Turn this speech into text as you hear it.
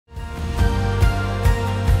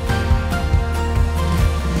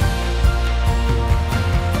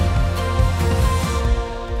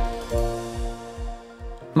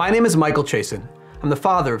My name is Michael Chasen. I'm the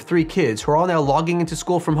father of 3 kids who are all now logging into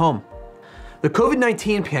school from home. The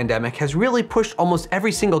COVID-19 pandemic has really pushed almost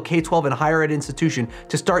every single K-12 and higher ed institution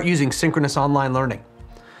to start using synchronous online learning.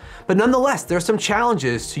 But nonetheless, there are some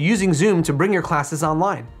challenges to using Zoom to bring your classes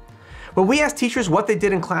online. When we asked teachers what they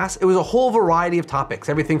did in class, it was a whole variety of topics,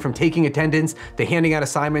 everything from taking attendance, to handing out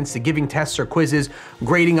assignments, to giving tests or quizzes,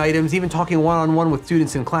 grading items, even talking one-on-one with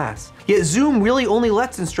students in class. Yet Zoom really only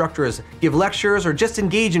lets instructors give lectures or just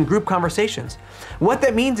engage in group conversations. What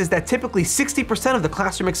that means is that typically 60% of the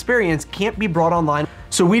classroom experience can't be brought online.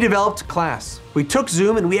 So we developed Class. We took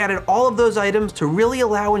Zoom and we added all of those items to really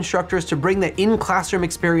allow instructors to bring the in-classroom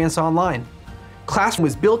experience online. Class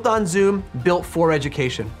was built on Zoom, built for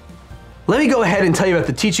education. Let me go ahead and tell you about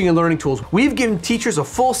the teaching and learning tools. We've given teachers a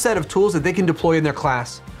full set of tools that they can deploy in their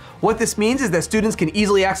class. What this means is that students can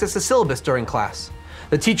easily access the syllabus during class.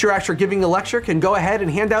 The teacher, after giving a lecture, can go ahead and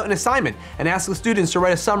hand out an assignment and ask the students to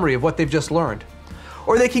write a summary of what they've just learned.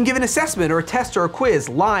 Or they can give an assessment or a test or a quiz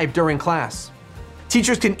live during class.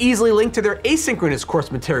 Teachers can easily link to their asynchronous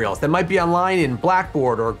course materials that might be online in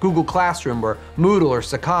Blackboard or Google Classroom or Moodle or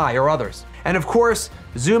Sakai or others. And of course,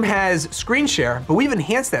 Zoom has screen share, but we've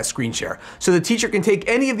enhanced that screen share so the teacher can take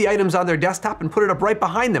any of the items on their desktop and put it up right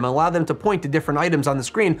behind them and allow them to point to different items on the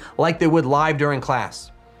screen like they would live during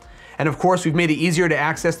class. And of course, we've made it easier to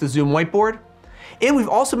access the Zoom whiteboard. And we've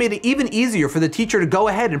also made it even easier for the teacher to go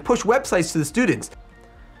ahead and push websites to the students.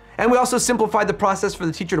 And we also simplified the process for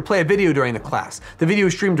the teacher to play a video during the class. The video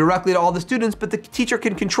is streamed directly to all the students, but the teacher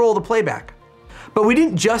can control the playback. But we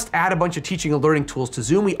didn't just add a bunch of teaching and learning tools to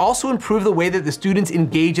Zoom, we also improved the way that the students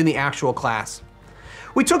engage in the actual class.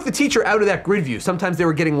 We took the teacher out of that grid view. Sometimes they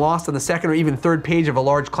were getting lost on the second or even third page of a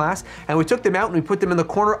large class, and we took them out and we put them in the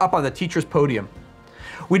corner up on the teacher's podium.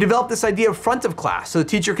 We developed this idea of front of class, so the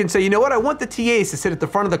teacher can say, you know what, I want the TAs to sit at the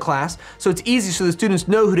front of the class, so it's easy so the students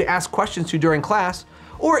know who to ask questions to during class,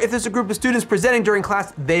 or if there's a group of students presenting during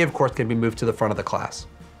class, they of course can be moved to the front of the class.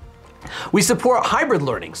 We support hybrid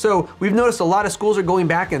learning, so we've noticed a lot of schools are going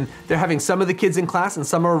back and they're having some of the kids in class and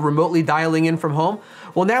some are remotely dialing in from home.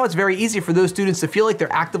 Well, now it's very easy for those students to feel like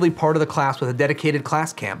they're actively part of the class with a dedicated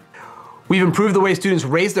class cam. We've improved the way students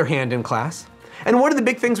raise their hand in class. And one of the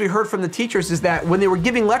big things we heard from the teachers is that when they were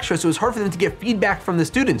giving lectures, it was hard for them to get feedback from the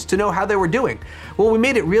students to know how they were doing. Well, we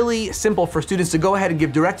made it really simple for students to go ahead and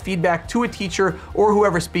give direct feedback to a teacher or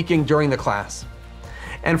whoever's speaking during the class.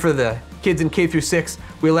 And for the kids in K through 6,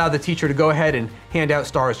 we allowed the teacher to go ahead and hand out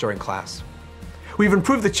stars during class. We've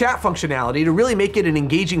improved the chat functionality to really make it an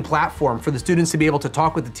engaging platform for the students to be able to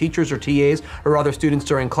talk with the teachers or TAs or other students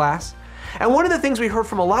during class. And one of the things we heard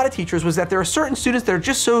from a lot of teachers was that there are certain students that are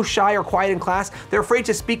just so shy or quiet in class, they're afraid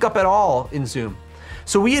to speak up at all in Zoom.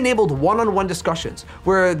 So we enabled one-on-one discussions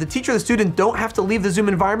where the teacher or the student don't have to leave the Zoom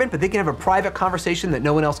environment, but they can have a private conversation that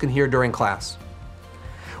no one else can hear during class.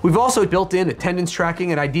 We've also built in attendance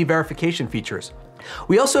tracking and ID verification features.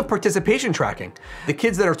 We also have participation tracking. The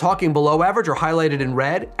kids that are talking below average are highlighted in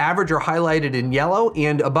red, average are highlighted in yellow,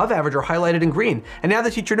 and above average are highlighted in green. And now the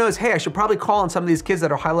teacher knows, hey, I should probably call on some of these kids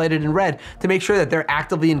that are highlighted in red to make sure that they're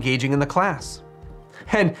actively engaging in the class.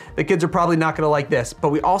 And the kids are probably not gonna like this, but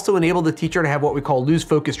we also enable the teacher to have what we call lose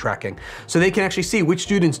focus tracking. So they can actually see which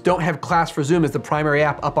students don't have Class for Zoom as the primary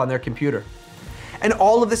app up on their computer. And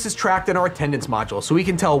all of this is tracked in our attendance module, so we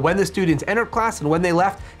can tell when the students entered class and when they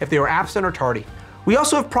left, if they were absent or tardy. We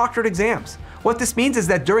also have proctored exams. What this means is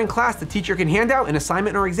that during class, the teacher can hand out an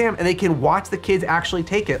assignment or exam and they can watch the kids actually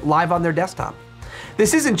take it live on their desktop.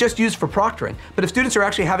 This isn't just used for proctoring, but if students are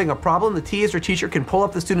actually having a problem, the TAs or teacher can pull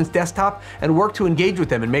up the student's desktop and work to engage with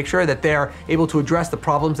them and make sure that they're able to address the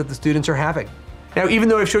problems that the students are having. Now, even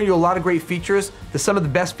though I've shown you a lot of great features, some of the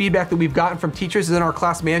best feedback that we've gotten from teachers is in our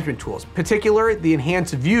class management tools, particularly the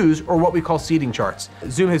enhanced views or what we call seating charts.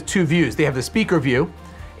 Zoom has 2 views. They have the speaker view,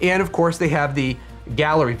 and of course they have the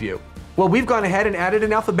gallery view. Well, we've gone ahead and added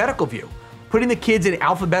an alphabetical view, putting the kids in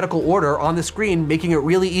alphabetical order on the screen, making it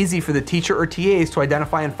really easy for the teacher or TAs to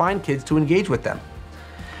identify and find kids to engage with them.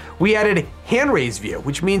 We added hand raise view,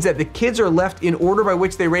 which means that the kids are left in order by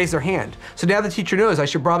which they raise their hand. So now the teacher knows I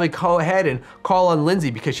should probably go ahead and call on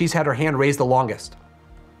Lindsay because she's had her hand raised the longest.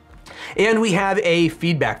 And we have a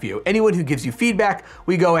feedback view. Anyone who gives you feedback,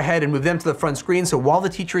 we go ahead and move them to the front screen so while the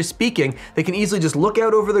teacher is speaking, they can easily just look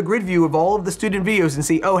out over the grid view of all of the student videos and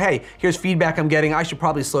see, oh hey, here's feedback I'm getting, I should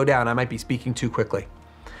probably slow down, I might be speaking too quickly.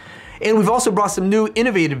 And we've also brought some new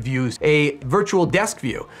innovative views, a virtual desk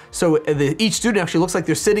view. So each student actually looks like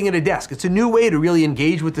they're sitting at a desk. It's a new way to really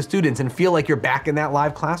engage with the students and feel like you're back in that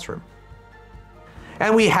live classroom.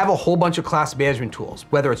 And we have a whole bunch of class management tools,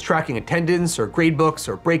 whether it's tracking attendance or grade books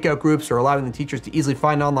or breakout groups or allowing the teachers to easily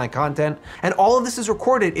find online content. And all of this is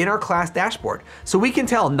recorded in our class dashboard. So we can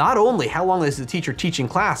tell not only how long is the teacher teaching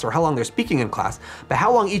class or how long they're speaking in class, but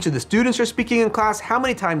how long each of the students are speaking in class, how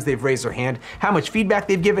many times they've raised their hand, how much feedback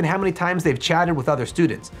they've given, how many times they've chatted with other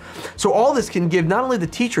students. So all this can give not only the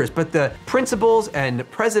teachers, but the principals and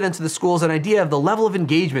presidents of the schools an idea of the level of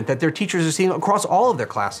engagement that their teachers are seeing across all of their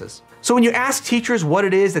classes. So when you ask teachers what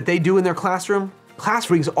it is that they do in their classroom, class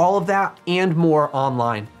brings all of that and more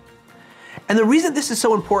online. And the reason this is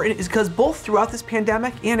so important is because both throughout this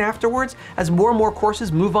pandemic and afterwards, as more and more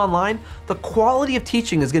courses move online, the quality of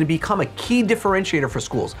teaching is going to become a key differentiator for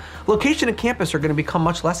schools. Location and campus are going to become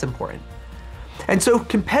much less important. And so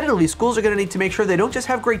competitively, schools are going to need to make sure they don't just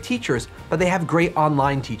have great teachers, but they have great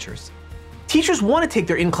online teachers. Teachers want to take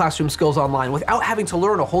their in-classroom skills online without having to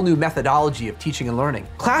learn a whole new methodology of teaching and learning.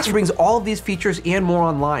 Class brings all of these features and more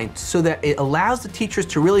online so that it allows the teachers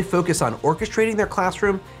to really focus on orchestrating their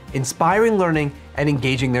classroom, inspiring learning, and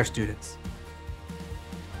engaging their students.